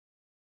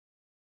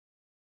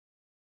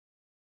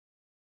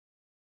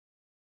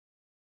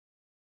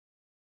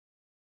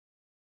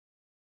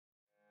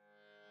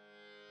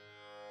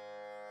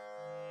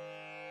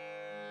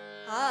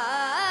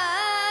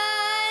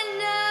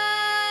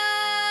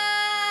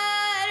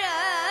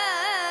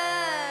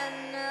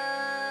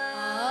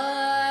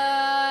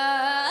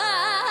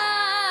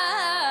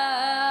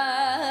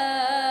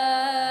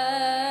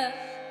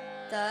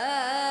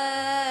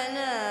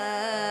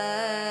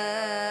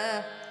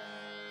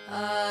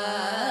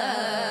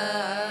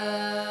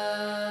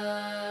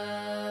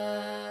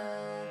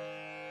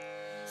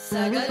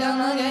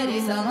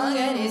Sagamagari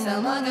samagari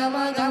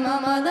samagama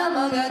mada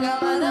magaga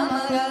mada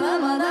magaga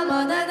mada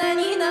mada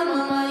dani da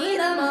mama ni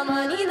da mama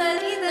ni da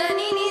ni da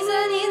ni ni sa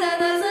ni da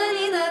da sa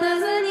ni da da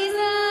sa ni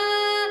sa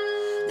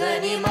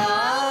dani ma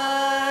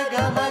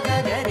ga ma ga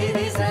ga ri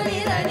ri sa ni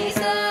da ni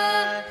sa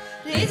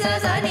ri sa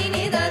sa ni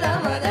ni da da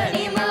ma da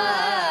ni ma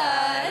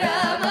ra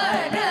ma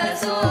na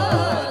so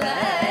da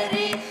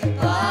ri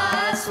pa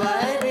swa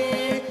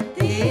ri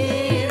ti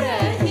ra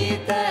hi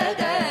ta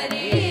ga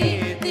ri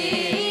ti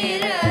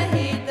ra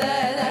hi ta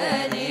da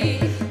ni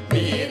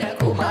Veera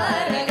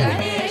Kumara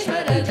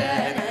Ganeshwara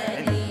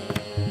Janani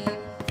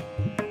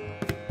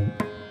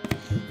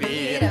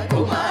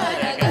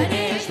Veera Kumara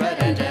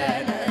Ganeshwara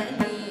Janani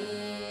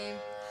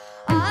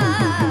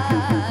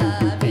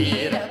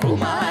Veera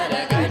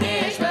Kumara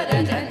Ganeshwara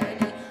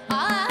Janani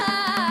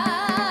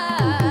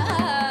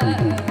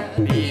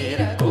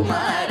Veera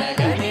Kumara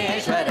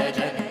Ganeshwara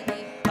Janani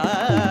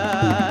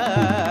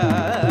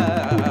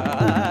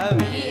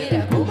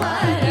Veera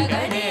Kumara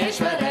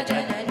Ganeshwara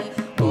Janani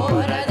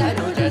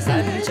Ghoradanuja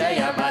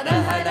Sanchaya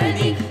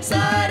Madahadani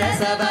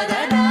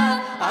Sarasavadana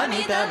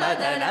Amita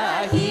Madana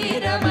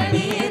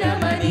Hiramani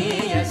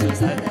Ramaniya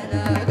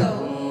Susadana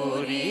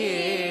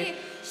Gowri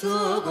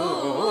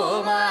Sukumari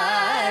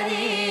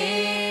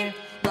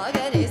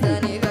Magari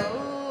Sani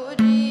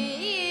Gowri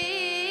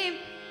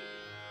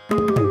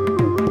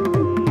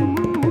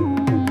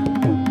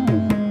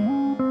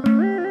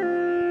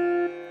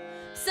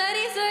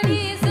Sari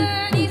Sani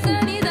Sani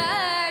Sani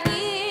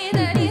Dani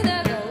Dani Da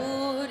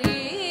Gowri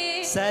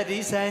Sari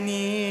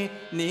sani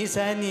ni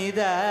sani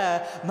da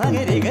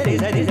magari gari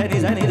sari sani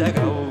sani da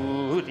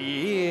Gowri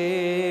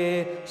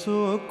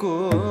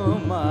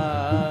Sukumari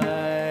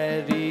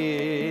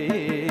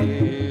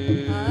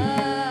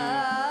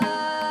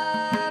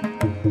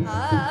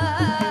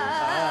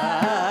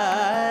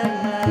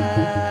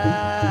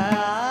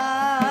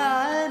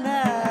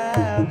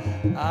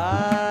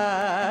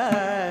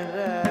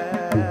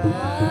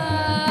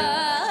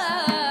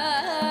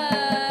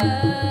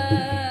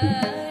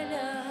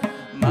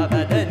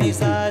Mabadani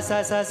sa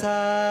sa sa sa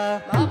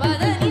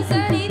Mabadani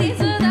Sani Ni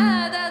Sa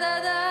Da Da Da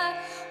Da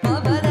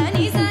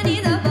Mabadani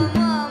Sani Da Pa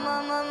Ma Ma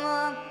Ma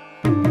Ma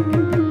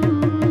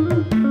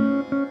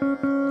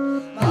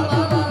Ma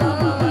Ma Ma Ma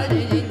Ma Ma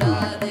Di Di Da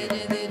Di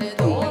Di Di Di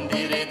Dom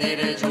Di Di Di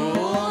Di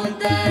Jum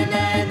Da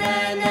Na Na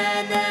Na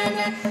Na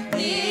Na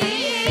Ni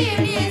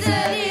Ni Sa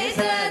Ni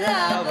Sa Da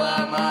Pa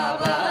Ma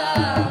Pa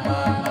Ma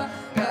Ma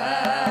Ga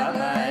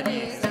Ma Ni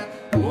Sa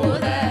U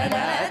Da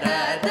Na Da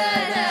Da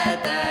Na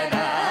Da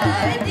Na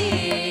Di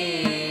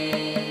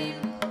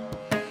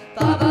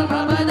Pa pa pa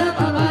pa da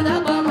pa pa da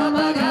pa ma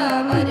pa ga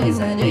ma ni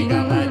sa ni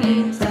ga ma ni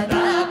sa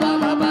da pa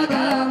ma pa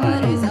ga ma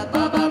ni sa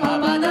pa pa ma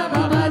pa da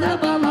pa pa da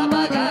pa ma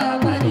pa ga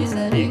ma ni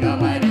sa ni ga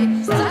ma ni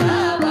sa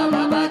da pa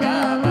ma pa ga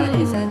ma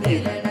ni sa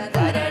Thillana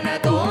Tharana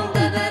Tom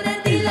Tadana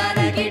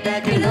Thillana Kita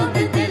Kidom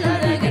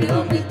Thillana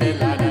Kidom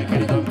Thillana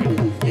Kidom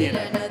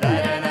Thillana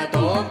Tharana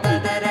Tom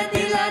Tadana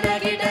Thillana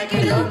Kita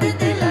Kidom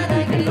Thillana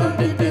Kidom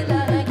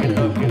Thillana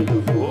Kidom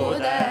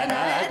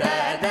Udana da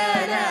da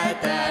da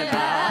da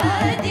da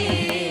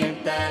dim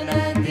tana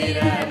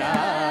tirana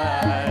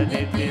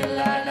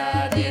Thillana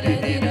dire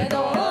dire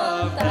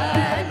dom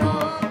tano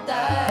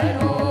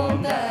tano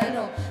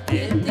tano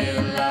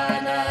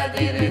Thillana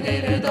dire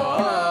dire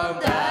dom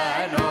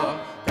tano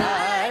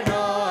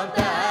tano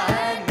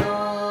tano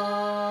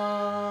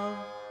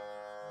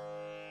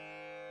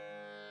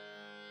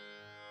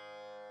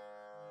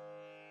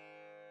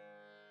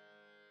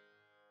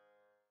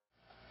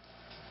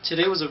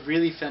Today was a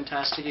really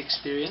fantastic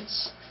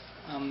experience.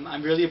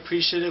 I'm really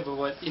appreciative of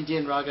what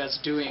IndianRaga is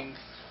doing.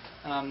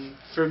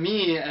 For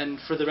me and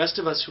for the rest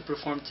of us who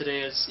performed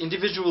today as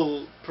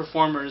individual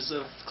performers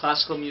of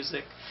classical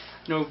music,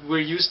 we're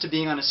used to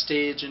being on a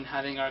stage and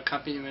having our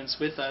accompaniments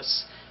with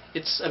us.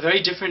 It's a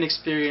very different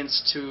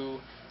experience to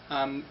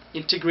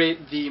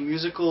integrate the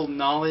musical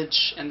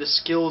knowledge and the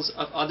skills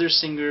of other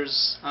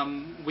singers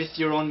with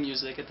your own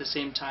music at the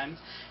same time,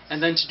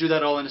 and then to do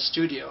that all in a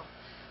studio.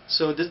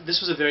 So this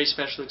was a very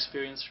special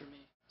experience for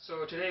me.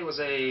 So today was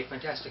a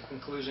fantastic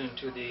conclusion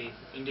to the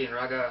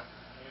IndianRaga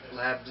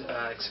Labs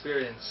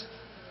experience.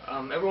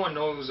 Everyone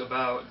knows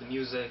about the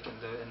music and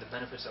the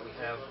benefits that we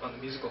have on the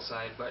musical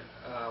side, but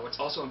what's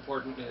also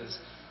important is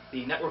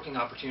the networking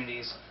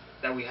opportunities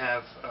that we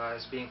have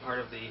as being part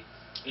of the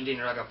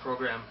IndianRaga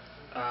program.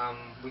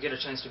 We get a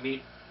chance to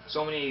meet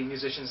so many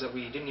musicians that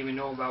we didn't even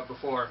know about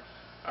before.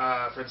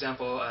 For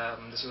example,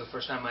 this was the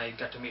first time I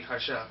got to meet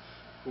Harsha,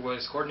 who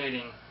was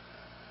coordinating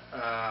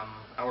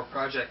our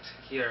project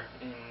here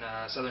in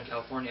Southern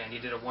California, and he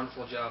did a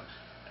wonderful job.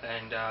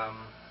 And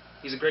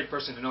he's a great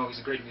person to know. He's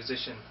a great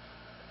musician,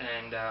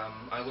 and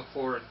I look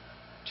forward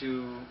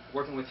to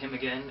working with him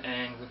again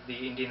and with the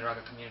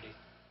IndianRaga community.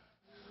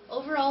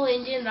 Overall,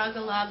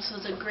 IndianRaga Labs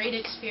was a great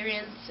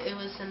experience. It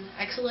was an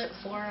excellent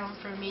forum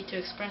for me to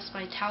express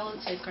my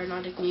talents in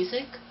Carnatic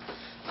music.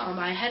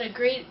 I had a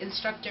great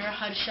instructor,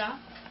 Harsha,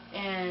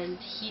 and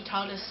he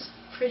taught us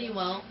pretty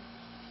well.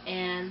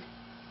 And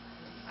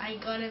I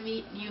got to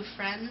meet new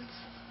friends.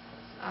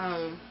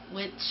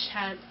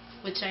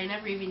 which I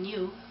never even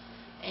knew,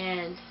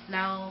 and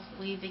now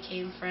we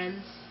became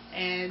friends.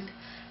 And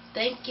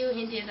thank you,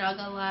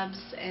 IndianRaga Labs,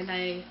 and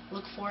I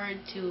look forward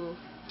to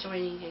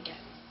joining again.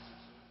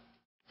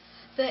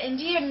 The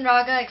Indian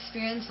Raga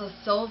experience was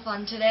so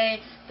fun today.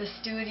 The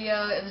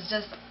studio, it was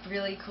just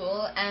really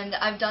cool. And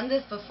I've done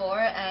this before,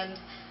 and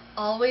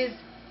always,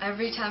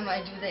 every time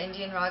I do the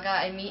Indian Raga,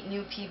 I meet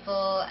new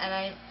people and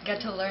I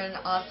get to learn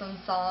awesome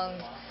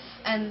songs.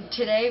 And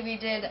today we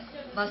did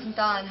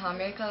Vasantha and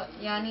Hamir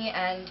Kalyani,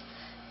 and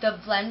the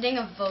blending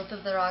of both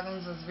of the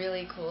ragams was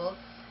really cool.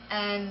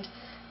 And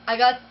I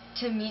got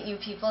to meet new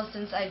people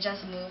since I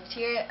just moved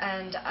here,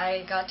 and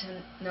I got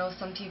to know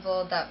some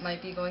people that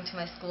might be going to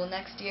my school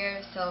next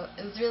year, so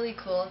it was really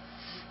cool,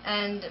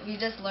 and we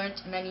just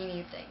learned many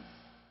new things.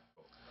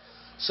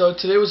 So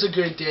today was a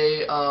great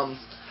day.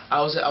 I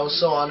was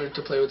so honored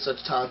to play with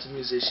such talented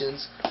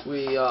musicians.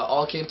 We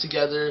all came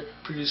together,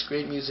 produced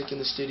great music in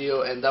the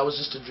studio, and that was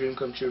just a dream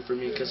come true for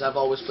me, because I've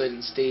always played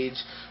on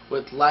stage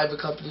with live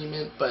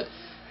accompaniment, but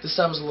this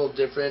time was a little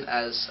different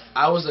as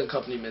I was the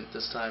accompaniment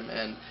this time,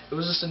 and it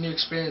was just a new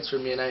experience for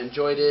me, and I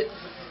enjoyed it.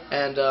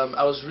 And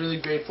I was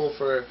really grateful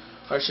for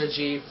Harsha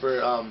ji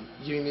for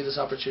giving me this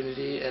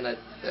opportunity, and I'm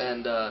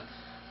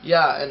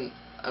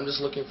just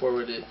looking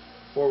forward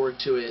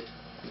to it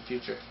in the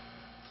future.